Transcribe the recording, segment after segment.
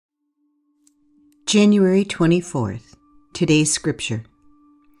January 24th. Today's scripture.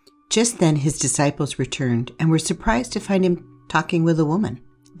 Just then his disciples returned and were surprised to find him talking with a woman.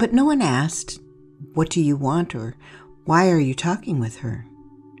 But no one asked, "What do you want?" or "Why are you talking with her?"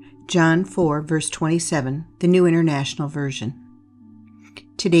 John 4, verse 27, the New International Version.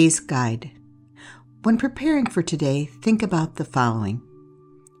 Today's guide. When preparing for today, think about the following.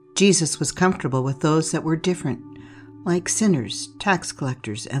 Jesus was comfortable with those that were different, like sinners, tax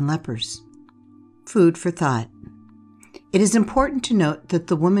collectors, and lepers. Food for thought. It is important to note that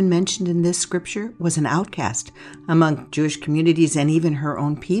the woman mentioned in this scripture was an outcast among Jewish communities and even her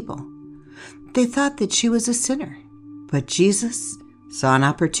own people. They thought that she was a sinner, but Jesus saw an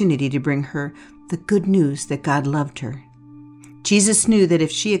opportunity to bring her the good news that God loved her. Jesus knew that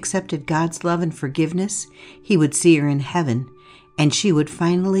if she accepted God's love and forgiveness, he would see her in heaven, and she would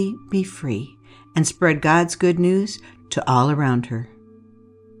finally be free and spread God's good news to all around her.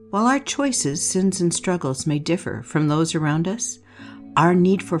 While our choices, sins, and struggles may differ from those around us, our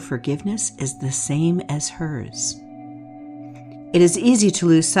need for forgiveness is the same as hers. It is easy to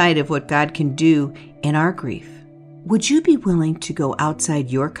lose sight of what God can do in our grief. Would you be willing to go outside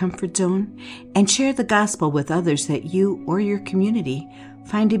your comfort zone and share the gospel with others that you or your community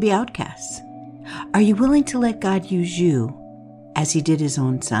find to be outcasts? Are you willing to let God use you as he did his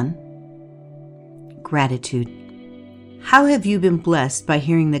own son? Gratitude. How have you been blessed by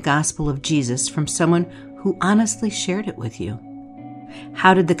hearing the gospel of Jesus from someone who honestly shared it with you?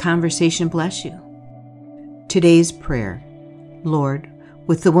 How did the conversation bless you? Today's prayer. Lord,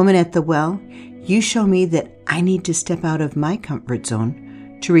 with the woman at the well, you show me that I need to step out of my comfort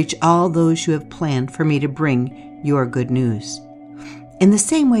zone to reach all those you have planned for me to bring your good news. In the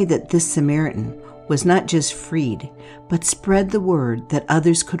same way that this Samaritan was not just freed, but spread the word that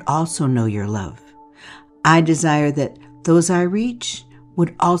others could also know your love. I desire that those I reach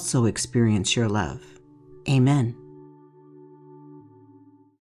would also experience your love. Amen.